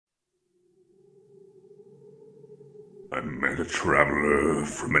I met a traveler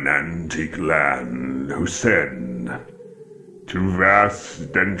from an antique land who said, "Two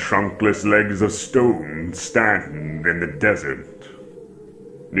vast and trunkless legs of stone stand in the desert.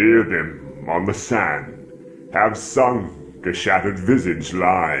 Near them, on the sand, have sunk a shattered visage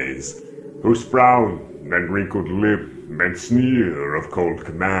lies, whose frown and wrinkled lip and sneer of cold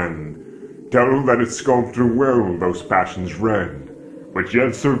command tell that it sculptor well those passions read, which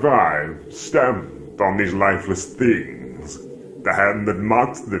yet survive, stamped on these lifeless things, the hand that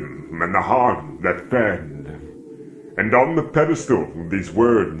mocked them and the heart that fed. And on the pedestal these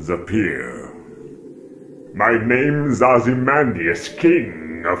words appear: My name's Ozymandias,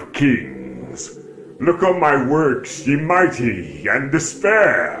 King of Kings. Look on my works, ye mighty, and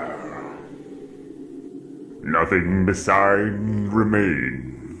despair. Nothing beside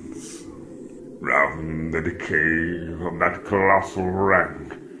remains. Round the decay of that colossal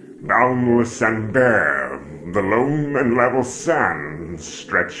rank, boundless and bare, the lone and level sands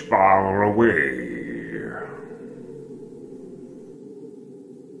stretch far away.